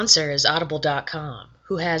Sponsor is Audible.com,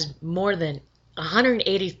 who has more than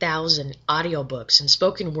 180,000 audiobooks and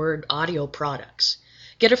spoken word audio products.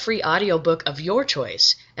 Get a free audiobook of your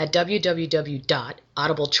choice at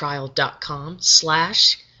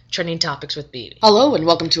www.audibletrial.com/Trending Topics with BB. Hello and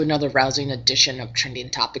welcome to another rousing edition of Trending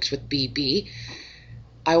Topics with BB.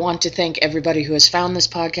 I want to thank everybody who has found this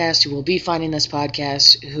podcast, who will be finding this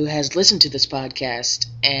podcast, who has listened to this podcast,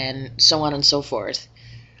 and so on and so forth.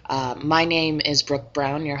 My name is Brooke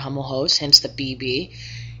Brown, your humble host, hence the BB,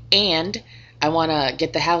 and I want to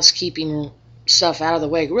get the housekeeping stuff out of the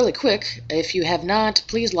way really quick. If you have not,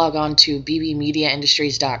 please log on to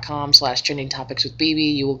bbmediaindustries.com/trending topics with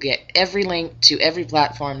BB. You will get every link to every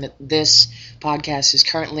platform that this podcast is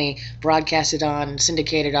currently broadcasted on,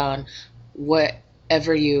 syndicated on,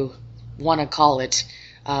 whatever you want to call it,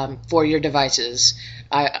 for your devices.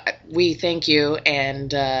 We thank you,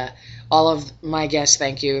 and all of my guests,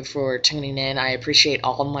 thank you for tuning in. I appreciate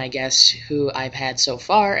all of my guests who I've had so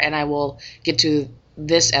far, and I will get to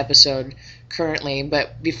this episode currently.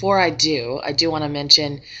 But before I do want to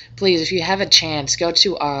mention, please, if you have a chance, go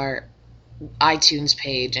to our iTunes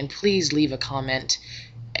page and please leave a comment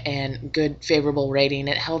and good favorable rating.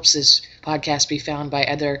 It helps this podcast be found by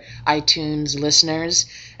other iTunes listeners,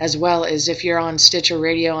 as well as if you're on Stitcher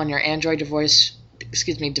Radio on your Android device,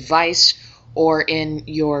 or in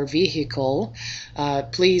your vehicle,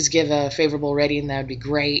 please give a favorable rating. That would be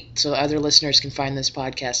great, so other listeners can find this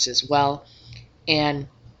podcast as well. And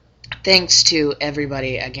thanks to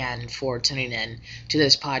everybody again for tuning in to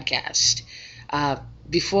this podcast.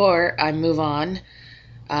 Before I move on,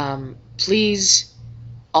 please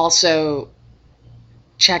also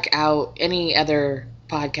check out any other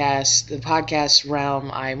podcasts, the podcast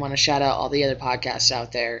realm. I want to shout out all the other podcasts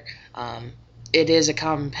out there. It is a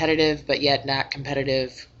competitive but yet not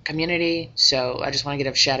competitive community, so I just want to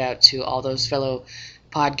give a shout out to all those fellow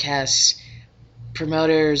podcast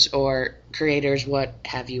promoters or creators, what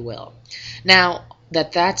have you will. Now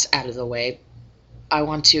that that's out of the way, I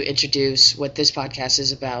want to introduce what this podcast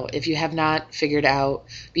is about. If you have not figured out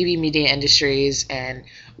BB Media Industries and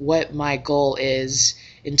what my goal is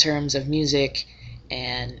in terms of music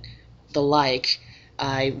and the like,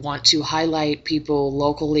 I want to highlight people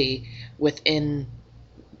locally within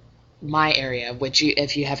my area, which,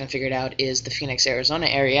 if you haven't figured out, is the Phoenix, Arizona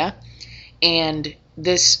area. And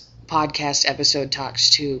this podcast episode talks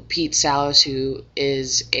to Pete Salas, who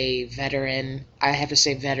is a veteran, I have to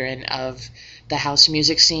say veteran, of the house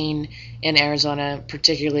music scene in Arizona,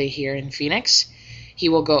 particularly here in Phoenix. He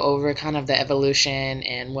will go over kind of the evolution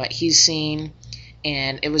and what he's seen.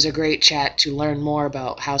 And it was a great chat to learn more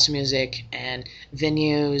about house music and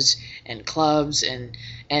venues and clubs and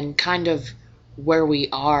kind of where we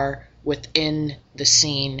are within the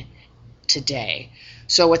scene today.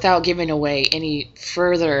 So without giving away any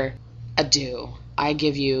further ado, I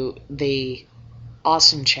give you the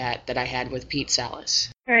awesome chat that I had with Pete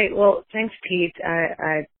Salas. All right. Well, thanks, Pete.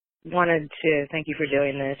 I wanted to thank you for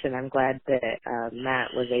doing this, and I'm glad that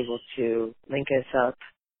Matt was able to link us up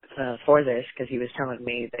for this, because he was telling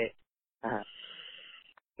me that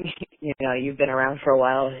you've been around for a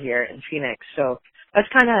while here in Phoenix. So let's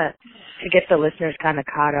kind of, to get the listeners kind of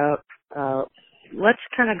caught up, let's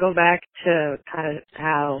kind of go back to kind of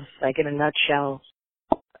how, like in a nutshell,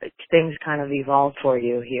 things kind of evolved for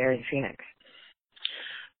you here in Phoenix.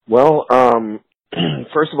 Well,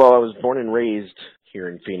 first of all, I was born and raised here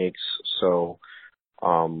in Phoenix, so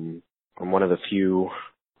I'm one of the few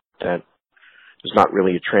that is not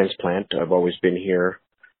really a transplant. I've always been here.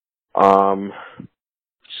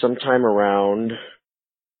 Sometime around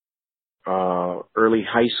early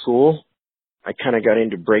high school, I kind of got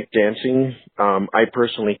into breakdancing. I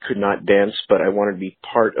personally could not dance, but I wanted to be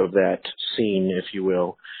part of that scene, if you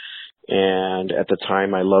will. And at the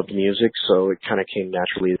time, I loved music, so it kind of came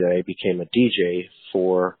naturally that I became a DJ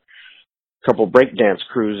for a couple breakdance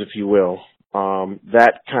crews, if you will.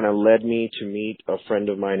 That kind of led me to meet a friend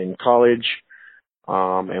of mine in college,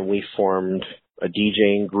 and we formed a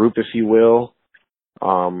DJing group, if you will,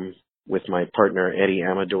 with my partner Eddie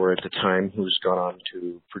Amador at the time, who's gone on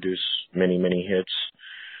to produce many, many hits.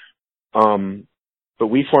 But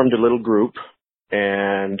we formed a little group,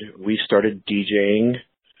 and we started DJing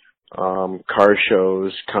car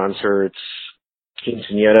shows, concerts,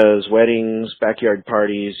 quinceañeras, weddings, backyard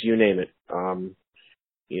parties, you name it.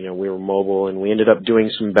 We were mobile, and we ended up doing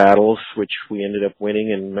some battles, which we ended up winning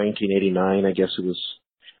in 1989. I guess it was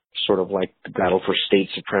sort of like the battle for state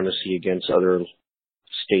supremacy against other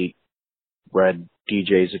state-bred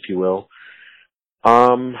DJs, if you will.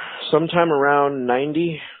 Sometime around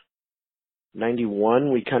 90,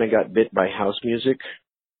 91, we kind of got bit by house music.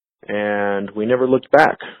 and we never looked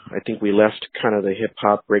back. I think we left kind of the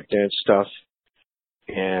hip-hop breakdance stuff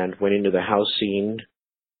and went into the house scene.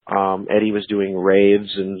 Eddie was doing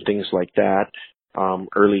raves and things like that,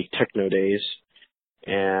 early techno days.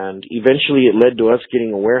 And eventually it led to us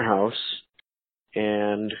getting a warehouse.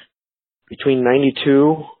 And between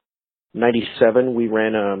 92, 97, we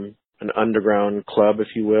ran an underground club,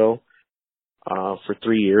 if you will, for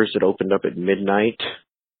 3 years. It opened up at midnight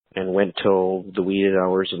and went till the wee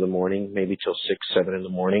hours of the morning, maybe till 6, 7 in the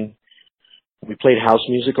morning. We played house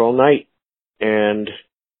music all night, and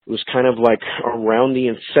it was kind of like around the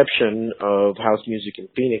inception of house music in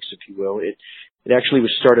Phoenix, if you will. It actually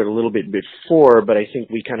was started a little bit before, but I think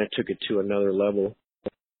we kind of took it to another level.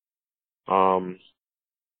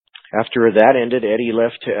 After that ended, Eddie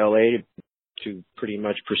left to LA to pretty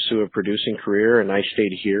much pursue a producing career, and I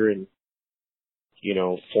stayed here and,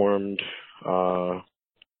 formed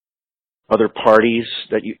other parties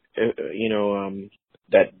that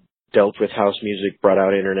that dealt with house music, brought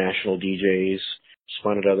out international DJs,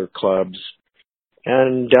 spun at other clubs.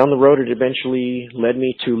 And down the road, it eventually led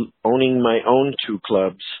me to owning my own 2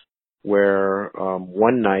 clubs, where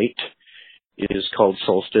one night is called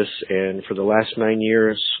Solstice, and for the last 9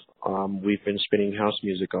 years, we've been spinning house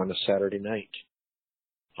music on a Saturday night.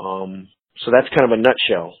 So that's kind of a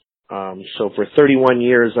nutshell. So for 31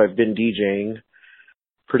 years, I've been DJing.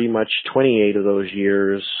 Pretty much 28 of those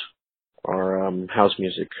years are house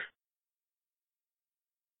music.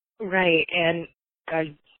 Right. And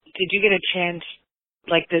did you get a chance,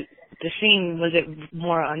 like the scene, was it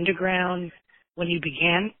more underground when you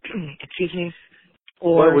began? Excuse me.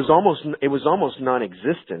 Or Well, it was almost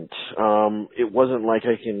non-existent. It wasn't like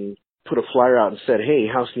I can put a flyer out and said, "Hey,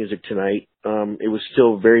 house music tonight." It was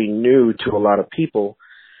still very new to a lot of people.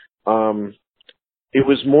 It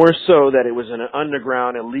was more so that it was an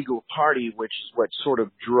underground illegal party, which is what sort of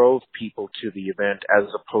drove people to the event as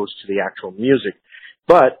opposed to the actual music.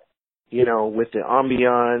 But, with the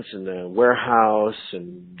ambiance and the warehouse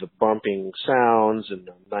and the bumping sounds and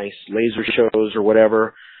the nice laser shows or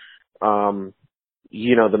whatever, the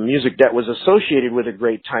music that was associated with a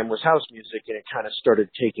great time was house music, and it kind of started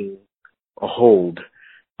taking a hold.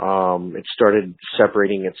 It started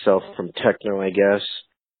separating itself from techno, I guess.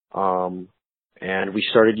 And we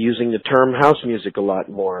started using the term house music a lot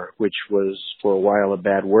more, which was for a while a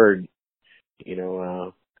bad word,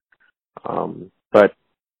 but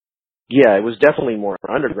yeah, it was definitely more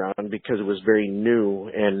underground because it was very new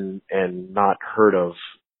and not heard of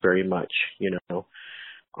very much,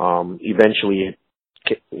 Eventually,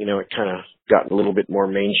 it kind of got a little bit more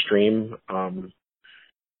mainstream,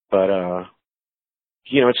 but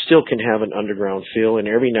it still can have an underground feel, and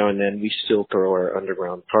every now and then we still throw our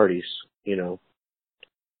underground parties,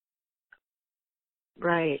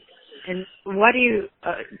 Right. And what do you,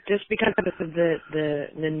 just because of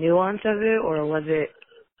the nuance of it, or was it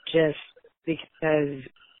just because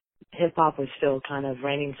hip-hop was still kind of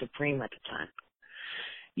reigning supreme at the time?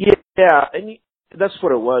 Yeah, and that's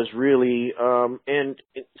what it was, really. And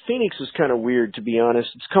Phoenix is kind of weird, to be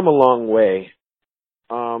honest. It's come a long way.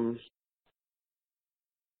 The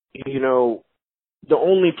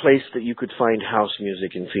only place that you could find house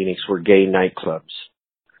music in Phoenix were gay nightclubs.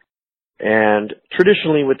 And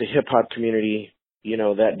traditionally with the hip-hop community,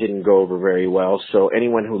 that didn't go over very well. So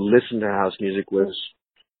anyone who listened to house music was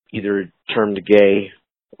either termed gay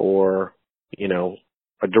or,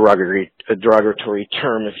 a derogatory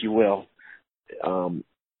term, if you will.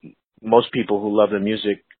 Most people who love the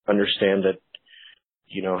music understand that,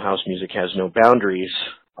 house music has no boundaries.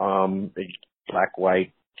 Black,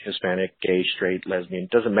 white, Hispanic, gay, straight, lesbian,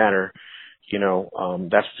 doesn't matter.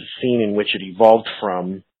 That's the scene in which it evolved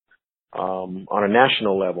from, on a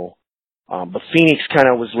national level. But Phoenix kind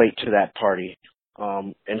of was late to that party.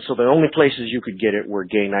 And so the only places you could get it were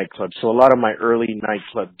gay nightclubs. So a lot of my early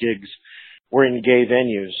nightclub gigs were in gay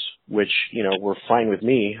venues, which, were fine with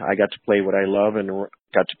me. I got to play what I love and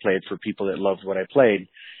got to play it for people that loved what I played.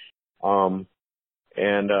 But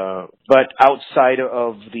outside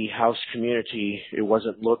of the house community, it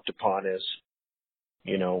wasn't looked upon as,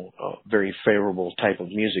 a very favorable type of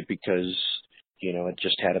music because, it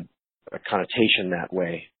just had a connotation that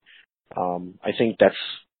way. I think that's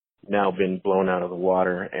now been blown out of the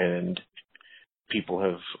water, and people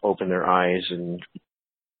have opened their eyes, and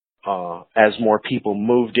as more people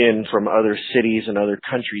moved in from other cities and other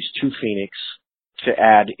countries to Phoenix to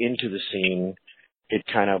add into the scene, it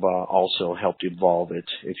kind of also helped evolve it,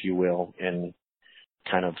 if you will, and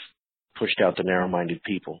kind of pushed out the narrow-minded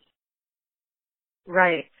people.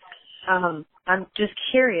 Right. I'm just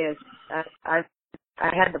curious. I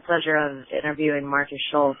had the pleasure of interviewing Marcus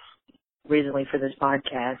Schultz recently for this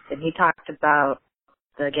podcast, and he talked about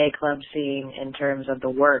the gay club scene in terms of the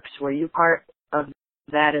Works. Were you part of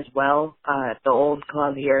that as well? The old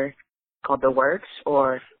club here called the Works,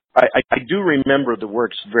 or? I do remember the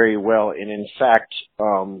Works very well, and in fact,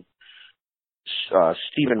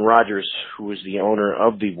 Stephen Rogers, who was the owner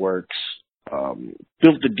of the Works,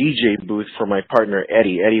 built the DJ booth for my partner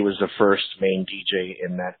Eddie. Eddie was the first main DJ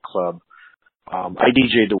in that club. I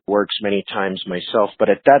DJ'd the Works many times myself, but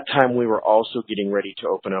at that time we were also getting ready to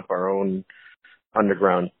open up our own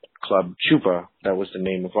underground club, Chupa. That was the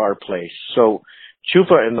name of our place. So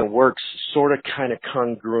Chupa and the Works sort of kind of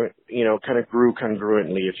congruent, kind of grew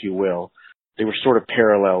congruently, if you will. They were sort of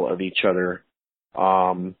parallel of each other.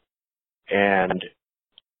 And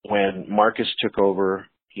when Marcus took over,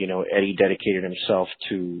 Eddie dedicated himself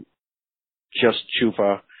to just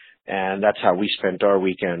Chupa, and that's how we spent our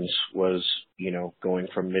weekends was, going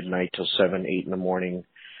from midnight till 7, 8 in the morning,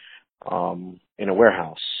 in a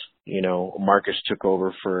warehouse. Marcus took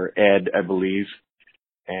over for Ed, I believe,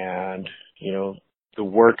 and, the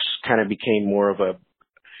Works kind of became more of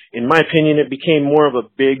in my opinion, it became more of a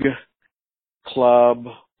big club.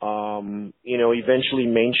 Eventually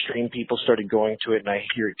mainstream people started going to it, and I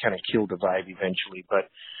hear it kind of killed the vibe eventually, but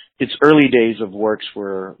its early days of Works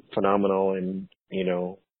were phenomenal and,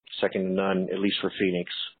 second to none, at least for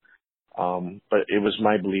Phoenix. But it was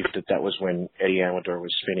my belief that was when Eddie Amador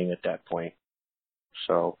was spinning at that point.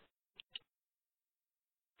 So.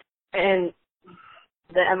 And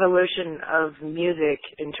the evolution of music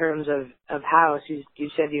in terms of house, you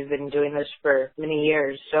said you've been doing this for many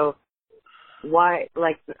years. So why,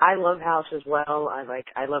 I love house as well.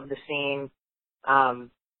 I love the scene.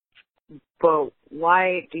 But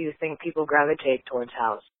why do you think people gravitate towards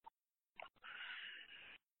house?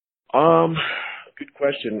 Good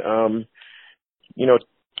question.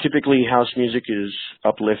 Typically house music is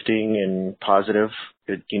uplifting and positive.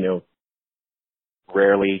 It,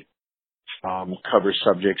 rarely covers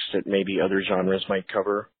subjects that maybe other genres might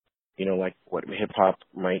cover, like what hip hop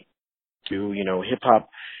might do. Hip hop,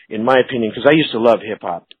 in my opinion, because I used to love hip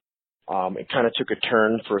hop, it kind of took a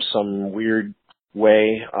turn for some weird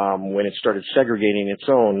way when it started segregating its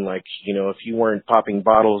own. Like, if you weren't popping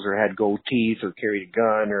bottles or had gold teeth or carried a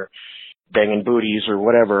gun or banging booties or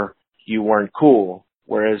whatever, you weren't cool.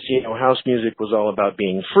 Whereas, house music was all about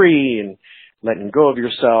being free and letting go of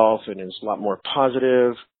yourself, and it was a lot more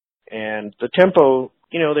positive. And the tempo,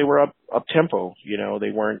 they were up tempo.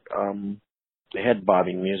 They weren't the head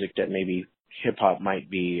bobbing music that maybe hip hop might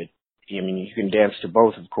be. You can dance to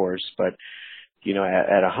both, of course, but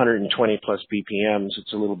at 120 plus BPMs,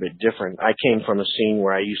 it's a little bit different. I came from a scene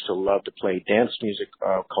where I used to love to play dance music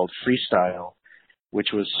called freestyle,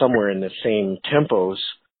 which was somewhere in the same tempos,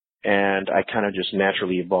 and I kind of just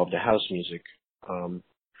naturally evolved to house music. And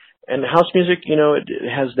house music, it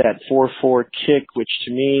has that 4/4 kick, which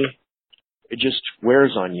to me, it just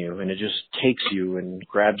wears on you and it just takes you and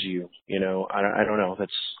grabs you. I don't know.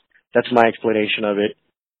 That's my explanation of it.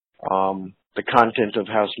 The content of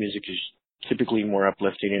house music is typically more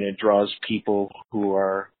uplifting, and it draws people who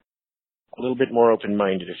are a little bit more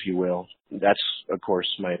open-minded, if you will. That's, of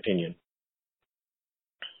course, my opinion.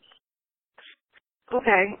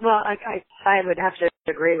 Okay. Well, I would have to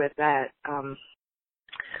agree with that.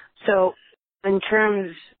 So in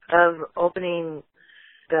terms of opening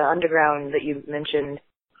the underground that you mentioned,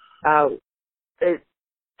 how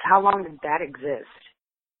long did that exist?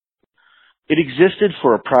 It existed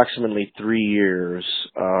for approximately 3 years.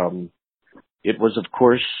 It was, of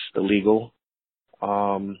course, illegal.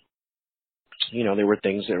 There were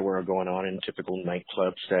things that were going on in typical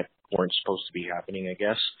nightclubs that weren't supposed to be happening, I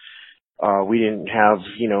guess. We didn't have,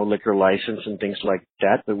 liquor license and things like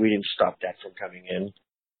that, but we didn't stop that from coming in.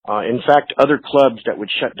 In fact, other clubs that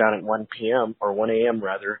would shut down at 1 p.m. or 1 a.m.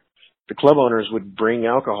 rather, the club owners would bring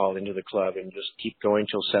alcohol into the club and just keep going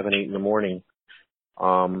till 7, 8 in the morning.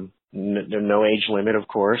 There's no age limit, of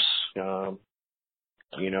course. Now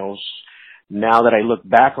that I look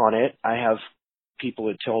back on it, I have people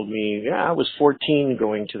that told me, yeah, I was 14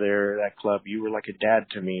 going to that club. You were like a dad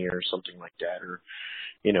to me or something like that. Or,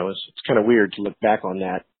 it's kind of weird to look back on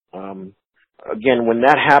that. Again, when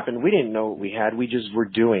that happened, we didn't know what we had. We just were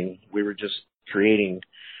doing. We were just creating.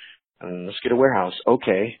 Let's get a warehouse.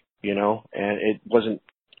 Okay. And it wasn't,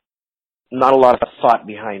 not a lot of thought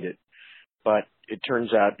behind it. But it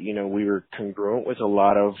turns out, we were congruent with a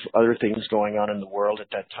lot of other things going on in the world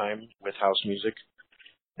at that time with house music.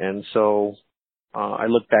 And so I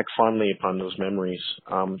look back fondly upon those memories.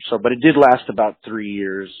 But it did last about 3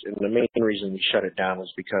 years. And the main reason we shut it down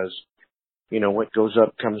was because, what goes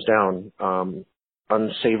up comes down.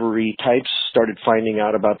 unsavory types started finding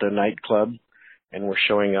out about the nightclub and were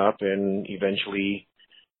showing up, and eventually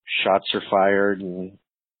shots are fired, and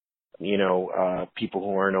people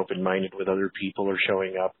who aren't open-minded with other people are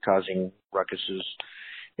showing up, causing ruckuses,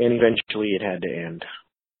 and eventually it had to end.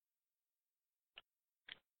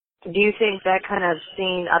 Do you think that kind of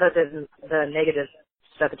scene, other than the negative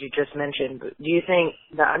stuff that you just mentioned, do you think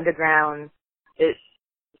the underground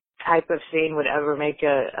type of scene would ever make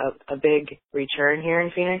a big return here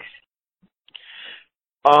in Phoenix?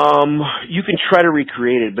 You can try to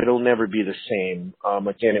recreate it, but it'll never be the same.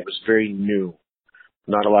 Again, it was very new.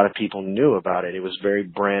 Not a lot of people knew about it. It was very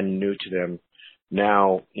brand new to them.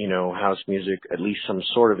 Now, house music, at least some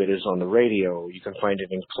sort of it, is on the radio. You can find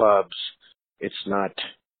it in clubs. It's not,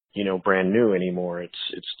 brand new anymore.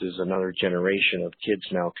 There's another generation of kids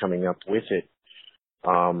now coming up with it.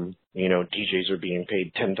 DJs are being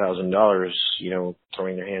paid $10,000,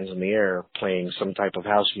 throwing their hands in the air, playing some type of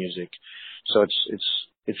house music. So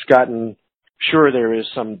it's gotten, sure, there is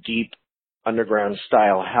some deep underground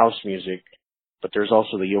style house music, but there's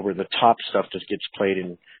also the over the top stuff that gets played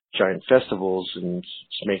in giant festivals, and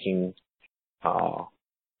it's making,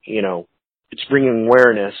 it's bringing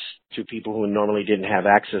awareness to people who normally didn't have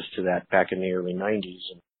access to that back in the early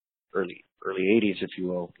 90s and early 80s, if you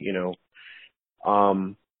will,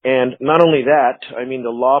 and not only that, I mean, the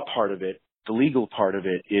law part of it, the legal part of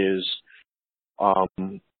it is,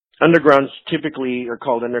 undergrounds typically are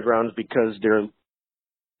called undergrounds because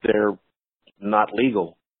they're not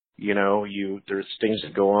legal. There's things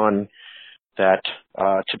that go on that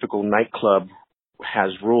typical nightclub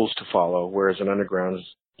has rules to follow, whereas an underground,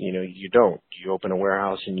 you don't. You open a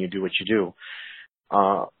warehouse and you do what you do.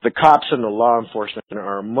 The cops and the law enforcement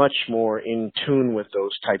are much more in tune with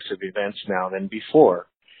those types of events now than before.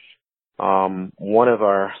 One of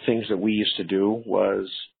our things that we used to do was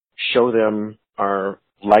show them our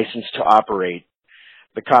license to operate.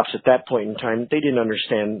 The cops at that point in time, they didn't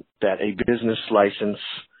understand that a business license,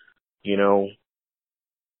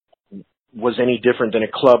 was any different than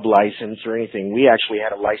a club license or anything. We actually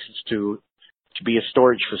had a license to be a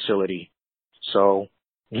storage facility. So,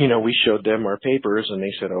 we showed them our papers and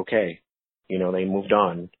they said, okay, they moved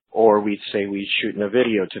on. Or we'd say we're shooting a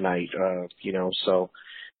video tonight, so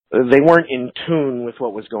they weren't in tune with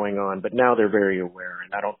what was going on, but now they're very aware.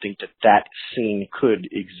 And I don't think that scene could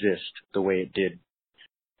exist the way it did,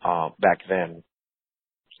 back then.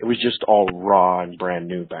 It was just all raw and brand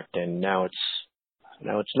new back then. Now it's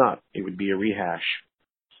not. It would be a rehash.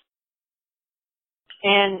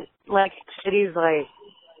 And like cities like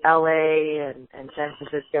LA and San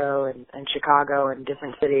Francisco and Chicago and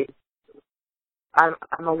different cities,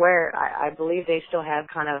 I'm aware, I believe they still have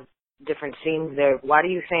kind of different scenes there. Why do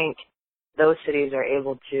you think those cities are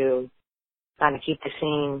able to kind of keep the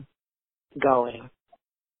scene going,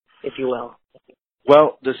 if you will?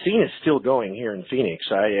 Well, the scene is still going here in Phoenix.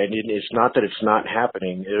 It's not that it's not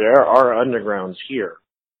happening. There are undergrounds here.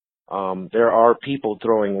 There are people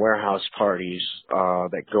throwing warehouse parties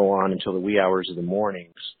that go on until the wee hours of the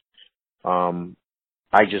mornings.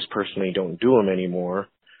 I just personally don't do them anymore.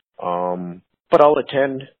 But I'll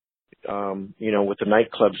attend. With the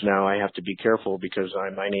nightclubs now, I have to be careful because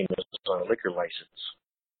my name is on a liquor license,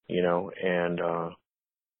 and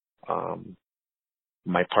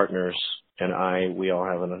my partners and we all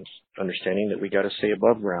have an understanding that we got to stay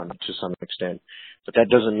above ground to some extent. But that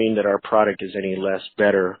doesn't mean that our product is any less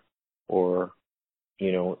better, or,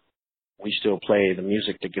 we still play the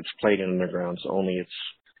music that gets played in undergrounds, only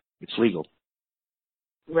it's legal.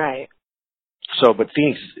 Right. So, but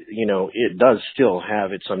Phoenix, it does still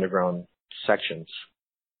have its underground sections.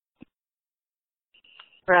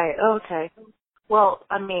 Right. Okay. Well,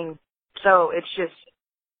 I mean, so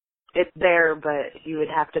it's there, but you would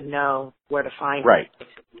have to know where to find it. Right.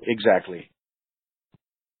 Exactly.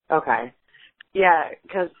 Okay. Yeah,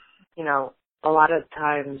 because, a lot of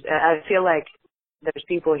times, I feel like there's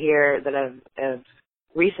people here that have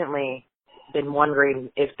recently been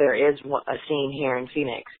wondering if there is a scene here in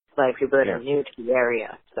Phoenix, like people that are new to the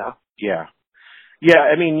area. So. Yeah. Yeah,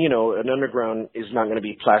 I mean, an underground is not going to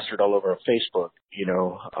be plastered all over Facebook,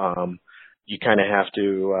 you kind of have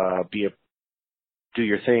to do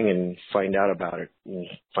your thing and find out about it, and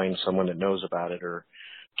find someone that knows about it, or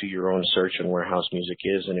do your own search on where house music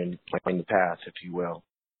is and then find the path, if you will.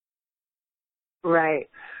 Right.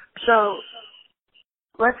 So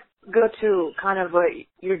let's go to kind of what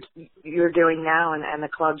you're doing now and the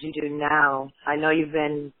clubs you do now. I know you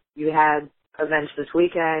had events this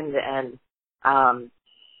weekend, and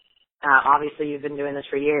obviously you've been doing this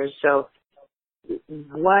for years. So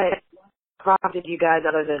what prompted you guys,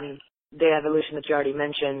 other than the evolution that you already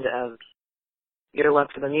mentioned of your love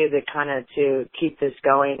for the music kind of to keep this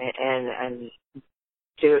going and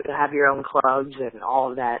to have your own clubs and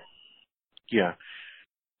all of that? Yeah.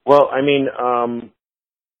 Well, I mean,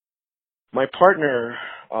 my partner,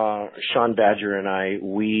 Sean Badger, and I,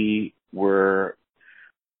 we were,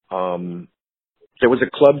 there was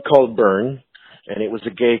a club called Burn, and it was a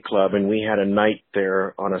gay club, and we had a night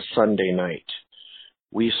there on a Sunday night.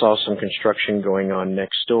 We saw some construction going on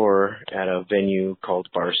next door at a venue called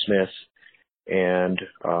Bar Smith, and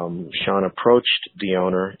Sean approached the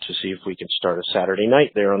owner to see if we could start a Saturday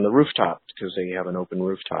night there on the rooftop, because they have an open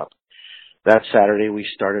rooftop. That Saturday, we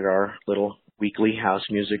started our little weekly house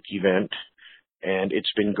music event, and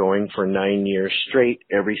it's been going for 9 years straight,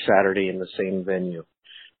 every Saturday in the same venue.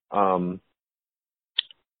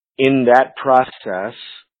 In that process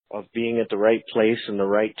of being at the right place and the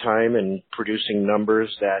right time and producing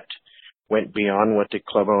numbers that went beyond what the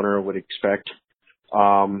club owner would expect,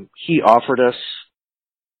 he offered us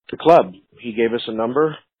the club. He gave us a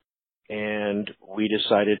number, and we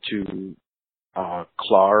decided to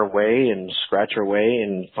claw our way and scratch our way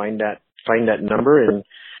and find that number,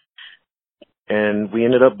 and we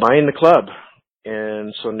ended up buying the club.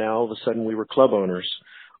 And so now all of a sudden we were club owners.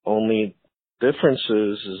 Only difference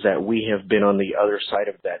is that we have been on the other side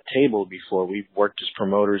of that table before. We've worked as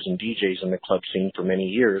promoters and DJs in the club scene for many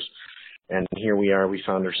years, and here we are. We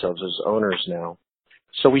found ourselves as owners now.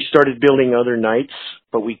 So we started building other nights,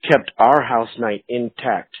 but we kept our house night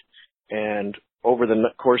intact. And over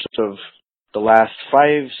the course of the last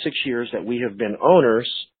 5-6 years that we have been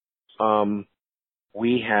owners,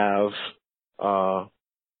 we have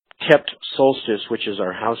kept Solstice, which is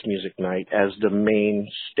our house music night, as the main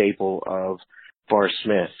staple of Bar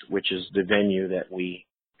Smith, which is the venue that we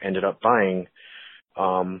ended up buying.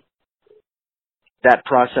 That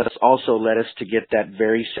process also led us to get that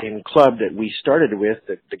very same club that we started with,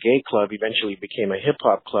 the gay club, eventually became a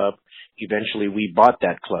hip-hop club. Eventually we bought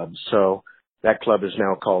that club. So that club is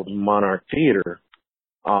now called Monarch Theater.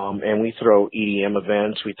 And we throw EDM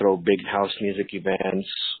events, we throw big house music events,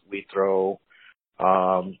 we throw,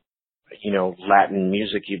 Latin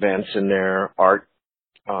music events in there, art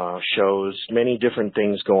shows, many different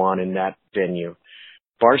things go on in that venue.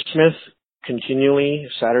 Bar Smith, continually,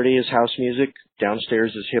 Saturday is house music,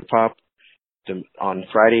 downstairs is hip-hop. On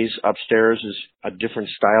Fridays, upstairs is a different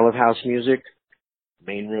style of house music.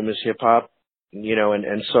 Main room is hip-hop,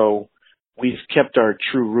 and so we've kept our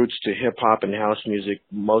true roots to hip-hop and house music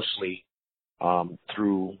mostly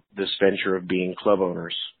through this venture of being club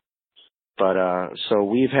owners. But so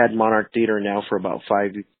we've had Monarch Theater now for about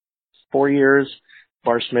 4 years,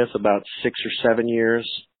 Bar Smith about 6 or 7 years,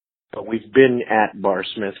 but we've been at Bar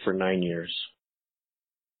Smith for 9 years.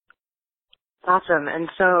 Awesome. And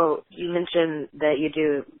so you mentioned that you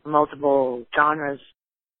do multiple genres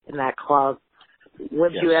in that club.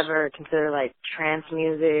 Would you ever consider like trance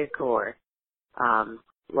music or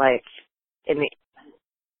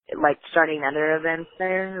starting other events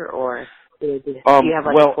there, or do you have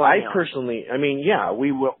like a formula? I personally,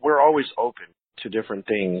 we're always open to different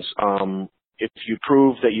things. If you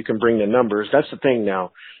prove that you can bring the numbers, that's the thing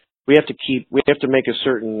now. We have to make a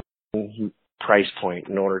certain price point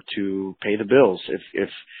in order to pay the bills. If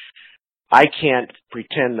I can't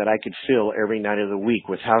pretend that I could fill every night of the week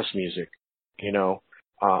with house music,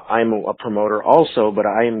 I'm a promoter also, but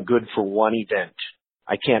I am good for one event.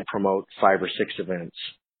 I can't promote 5 or 6 events.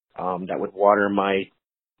 That would water my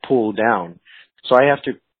pool down. So I have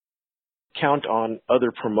to count on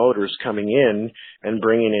other promoters coming in and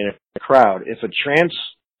bringing in a crowd. If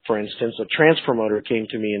for instance, a trance promoter came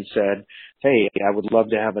to me and said, "Hey, I would love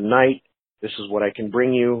to have a night. This is what I can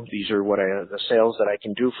bring you. These are the sales that I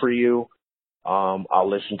can do for you." I'll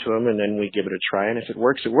listen to them, and then we give it a try. And if it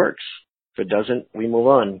works, it works. If it doesn't, we move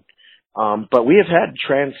on. But we have had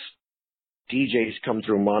trance DJs come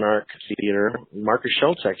through Monarch Theater. Marcus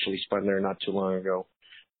Schultz actually spun there not too long ago.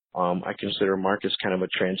 I consider Marcus kind of a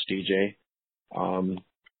trance DJ.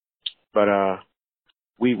 But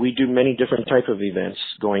we do many different type of events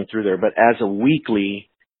going through there. But as a weekly,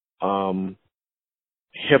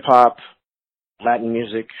 hip hop, Latin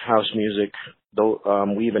music, house music,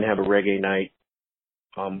 we even have a reggae night,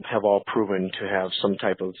 have all proven to have some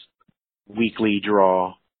type of weekly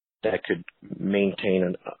draw that could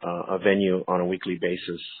maintain a venue on a weekly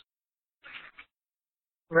basis.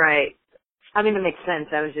 Right. I mean, it makes sense.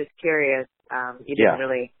 I was just curious. You didn't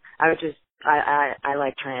really. I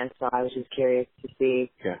like trance, so I was just curious to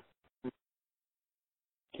see. Yeah.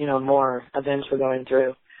 More events we're going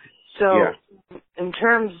through. So, in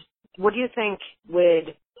terms, what do you think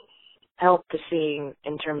would help the scene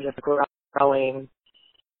in terms of growing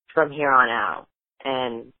from here on out?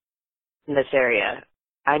 And in this area.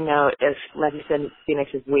 I know if, like you said,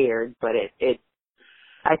 Phoenix is weird, but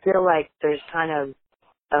I feel like there's kind of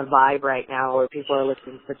a vibe right now where people are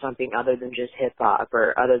looking for something other than just hip hop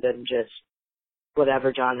or other than just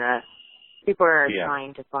whatever genre. People are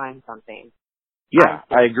trying to find something. Yeah,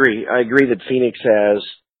 I agree. I agree that Phoenix has,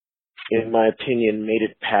 in my opinion, made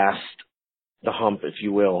it past the hump, if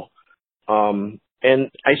you will. And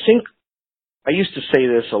I think I used to say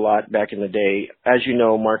this a lot back in the day. As you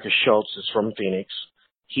know, Marcus Schultz is from Phoenix.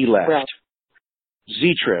 He left. Right.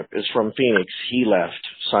 Z-Trip is from Phoenix. He left.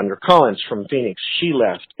 Sandra Collins from Phoenix. She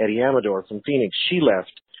left. Eddie Amador from Phoenix. She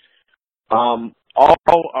left. A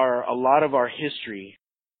lot of our history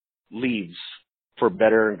leaves for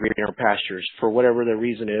better and greener pastures for whatever the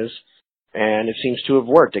reason is, and it seems to have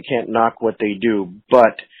worked. I can't knock what they do,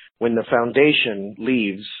 but when the foundation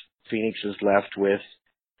leaves, Phoenix is left with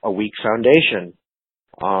a weak foundation,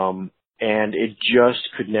 and it just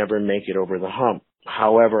could never make it over the hump.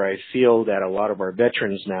 However, I feel that a lot of our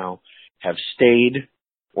veterans now have stayed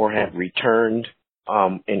or have returned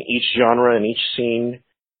in each genre, in each scene.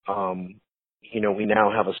 We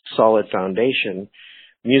now have a solid foundation.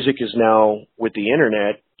 Music is now, with the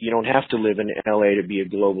internet, you don't have to live in LA to be a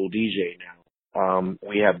global DJ now.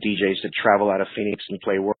 We have DJs that travel out of Phoenix and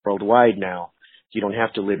play worldwide now. You don't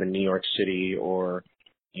have to live in New York City or,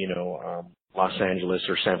 Los Angeles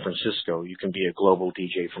or San Francisco. You can be a global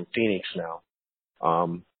DJ from Phoenix now.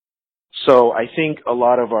 So I think a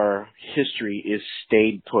lot of our history is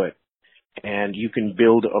stayed put, and you can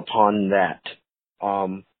build upon that.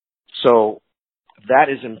 So that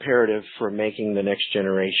is imperative for making the next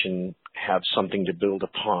generation have something to build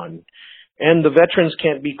upon. And the veterans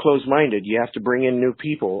can't be closed-minded. You have to bring in new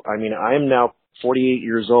people. I mean, I am now 48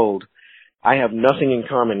 years old. I have nothing in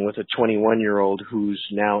common with a 21-year-old who's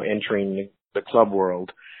now entering the club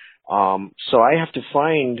world. So I have to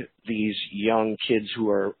find these young kids who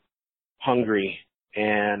are hungry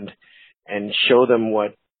and show them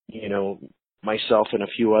what, myself and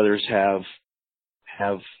a few others have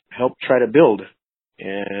helped try to build.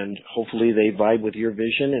 And hopefully they vibe with your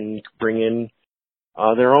vision and bring in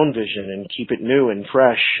their own vision and keep it new and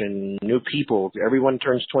fresh and new people. Everyone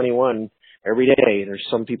turns 21 every day. There's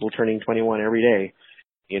some people turning 21 every day.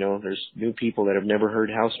 There's new people that have never heard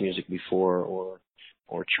house music before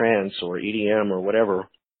or trance or EDM or whatever,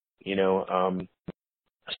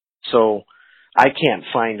 so I can't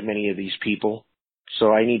find many of these people.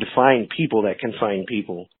 So I need to find people that can find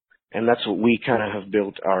people. And that's what we kind of have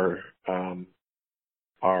built our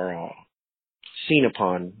scene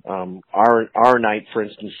upon. Our night, for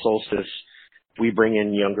instance, Solstice, we bring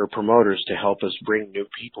in younger promoters to help us bring new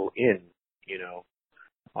people in,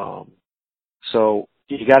 so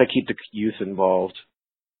you got to keep the youth involved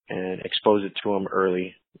and expose it to them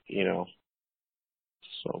early,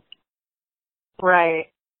 so.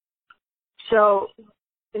 Right. So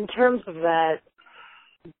in terms of that,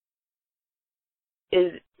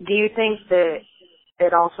 do you think that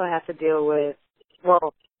it also has to deal with,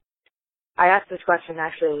 well, I asked this question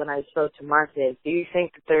actually when I spoke to Marcus. Do you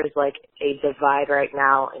think that there's like a divide right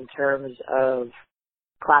now in terms of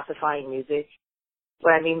classifying music?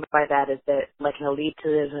 What I mean by that is that like an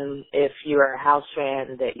elitism, if you're a house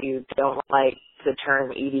fan, that you don't like the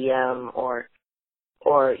term EDM or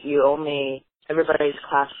everybody's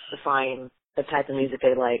classifying the type of music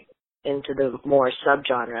they like into the more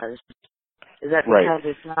subgenres. Is that because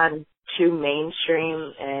it's not too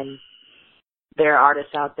mainstream and there are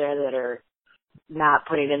artists out there that are not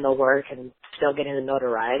putting in the work and still getting the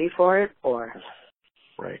notoriety for it, or?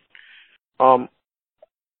 Right.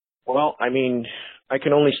 Well, I mean, I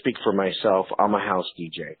can only speak for myself. I'm a house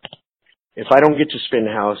DJ. If I don't get to spin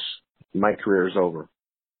house, my career is over.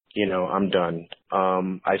 I'm done.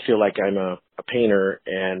 I feel like I'm a painter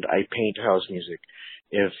and I paint house music.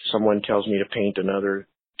 If someone tells me to paint another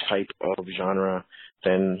type of genre,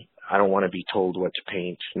 then I don't want to be told what to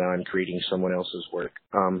paint. Now I'm creating someone else's work.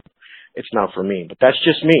 It's not for me, but that's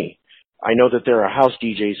just me. I know that there are house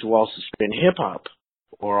DJs who also spin hip hop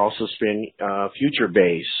or also spin future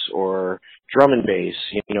bass or drum and bass,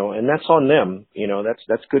 and that's on them.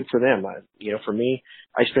 That's good for them. For me,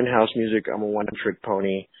 I spin house music. I'm a one-trick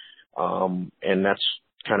pony, and that's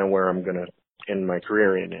kind of where I'm going to end my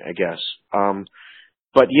career in, I guess.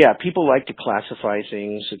 But yeah, people like to classify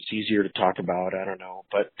things. It's easier to talk about. I don't know.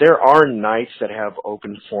 But there are nights that have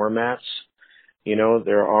open formats.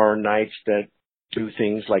 There are nights that do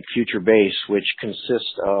things like future bass, which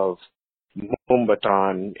consist of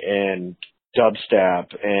moombahton and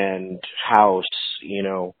dubstep and house,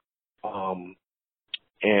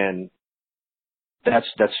 and that's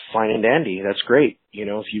fine and dandy. That's great. You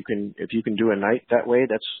know, if you can do a night that way,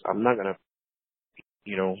 I'm not gonna,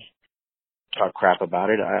 you know, talk crap about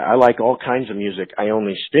it. I like all kinds of music. I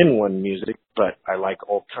only spin one music, but I like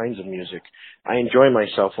all kinds of music. I enjoy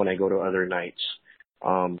myself when I go to other nights.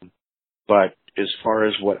 But as far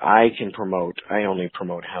as what I can promote, I only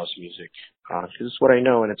promote house music, because it's what I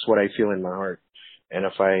know and it's what I feel in my heart. And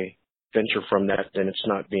if I venture from that, then it's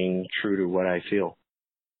not being true to what I feel.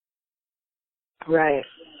 Right.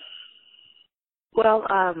 Well,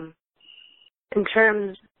 in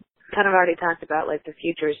terms, kind of already talked about like the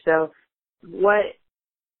future. So, what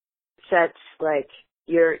sets like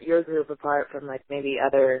your group apart from like maybe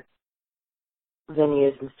other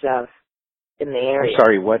venues and stuff in the area? I'm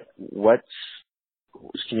sorry. What's?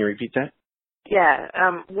 Can you repeat that? Yeah.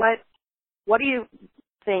 What do you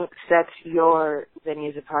think sets your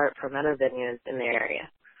venues apart from other venues in the area?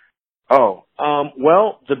 Oh,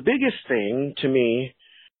 well, the biggest thing to me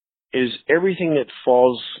is everything that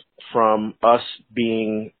falls from us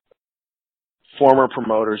being former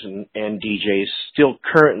promoters and DJs, still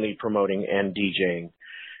currently promoting and DJing.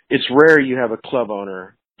 It's rare you have a club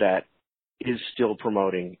owner that is still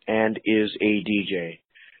promoting and is a DJ,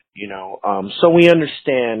 you know. So we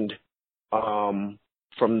understand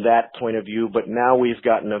from that point of view, but now we've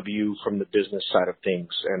gotten a view from the business side of things,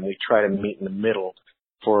 and we try to meet in the middle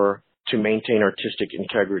to maintain artistic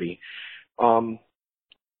integrity. You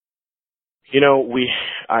know,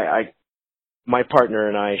 my partner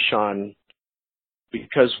and I, Sean,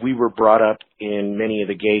 because we were brought up in many of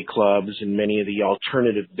the gay clubs and many of the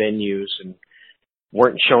alternative venues and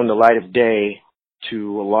weren't shown the light of day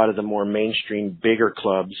to a lot of the more mainstream, bigger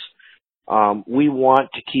clubs, we want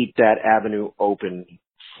to keep that avenue open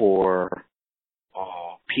for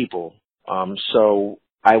people. So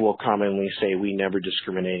I will commonly say we never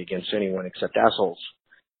discriminate against anyone except assholes.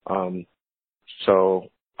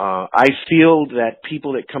 I feel that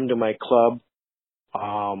people that come to my club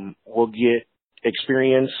will get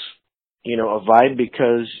experience, you know, a vibe,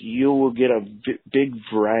 because you will get a big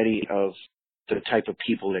variety of the type of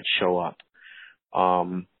people that show up.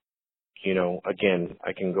 You know, again,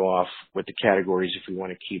 I can go off with the categories if we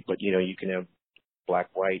want to keep, but, you know, you can have black,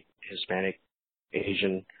 white, Hispanic,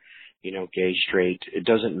 Asian, you know, gay, straight. It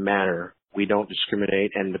doesn't matter. We don't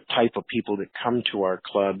discriminate, and the type of people that come to our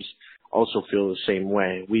clubs also feel the same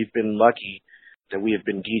way. We've been lucky that we have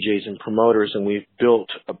been DJs and promoters, and we've built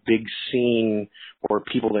a big scene or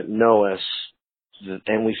people that know us,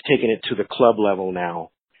 and we've taken it to the club level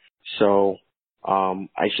now. So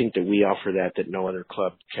I think that we offer that no other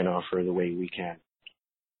club can offer the way we can.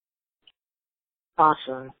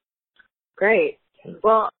 Awesome. Great.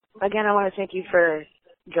 Well, again, I want to thank you for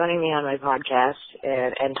joining me on my podcast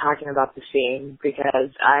and talking about the scene,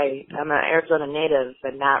 because I'm an Arizona native,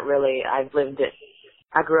 but not really. I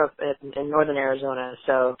grew up in northern Arizona,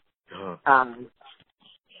 so I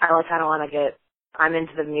kind of want to I'm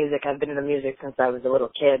into the music. I've been into music since I was a little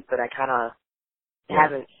kid, but I kind of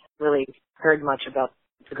haven't really heard much about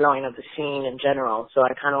the growing of the scene in general, so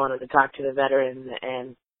I kind of wanted to talk to the veteran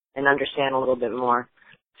and understand a little bit more.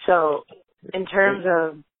 So in terms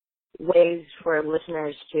of ways for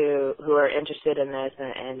listeners who are interested in this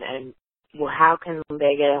and well, how can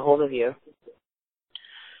they get a hold of you?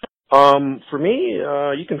 For me,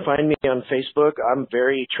 you can find me on Facebook. I'm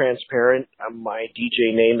very transparent. My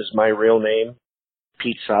DJ name is my real name,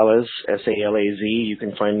 Pete Salaz, S-A-L-A-Z. You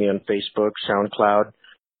can find me on Facebook, SoundCloud.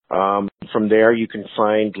 From there, you can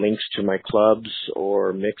find links to my clubs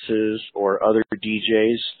or mixes or other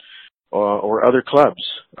DJs or other clubs.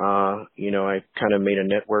 You know, I kind of made a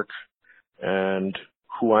network, and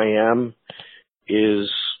who I am is,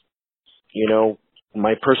 you know,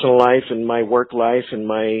 my personal life and my work life and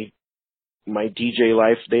my DJ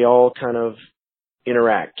life, they all kind of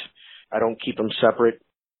interact. I don't keep them separate,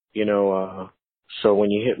 you know, so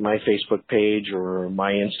when you hit my Facebook page or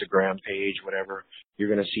my Instagram page, whatever, you're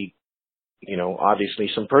going to see, you know, obviously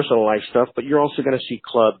some personal life stuff, but you're also going to see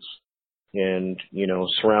clubs and, you know,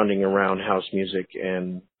 surrounding around house music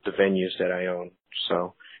and the venues that I own.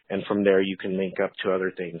 So, and from there you can link up to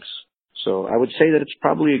other things. So I would say that it's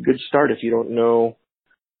probably a good start if you don't know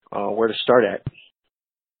where to start at.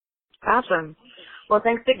 Awesome. Well,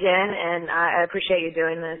 thanks again, and I appreciate you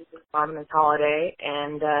doing this on this holiday,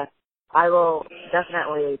 and I will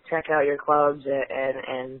definitely check out your clubs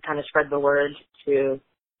and kind of spread the word to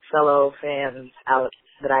fellow fans out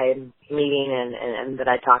that I'm meeting and that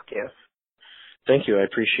I talk to. Thank you. I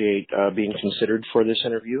appreciate being considered for this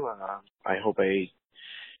interview. I hope I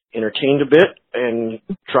entertained a bit and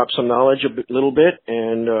dropped some knowledge a little bit,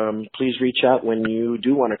 and please reach out when you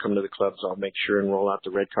do want to come to the clubs. I'll make sure and roll out the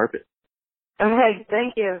red carpet. Okay,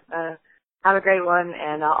 thank you. Have a great one,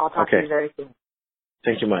 and I'll talk to you very soon.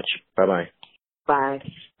 Thank you much. Bye-bye. Bye.